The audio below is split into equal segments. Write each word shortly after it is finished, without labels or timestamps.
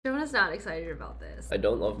Jonah's not excited about this. I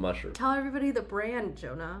don't love mushroom. Tell everybody the brand,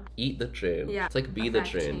 Jonah. Eat the change. Yeah. It's like be the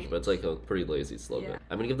change, but it's like a pretty lazy slogan. Yeah.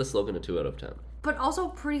 I'm gonna give the slogan a 2 out of 10. But also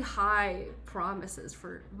pretty high promises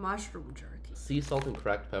for mushroom jerky. Sea salt and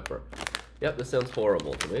cracked pepper. Yep, this sounds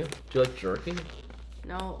horrible to me. Do you like jerky?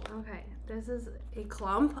 No. Okay. This is a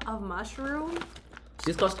clump of mushroom.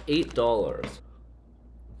 These cost $8.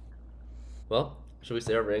 Well, should we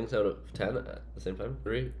say our ratings out of 10 at the same time?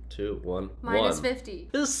 3, 2, 1. Minus 1. 50.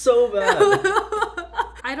 This is so bad.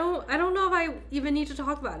 I don't know if I even need to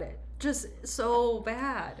talk about it. Just so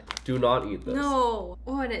bad. Do not eat this. No.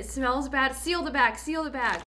 Oh, and it smells bad. Seal the bag. Seal the bag.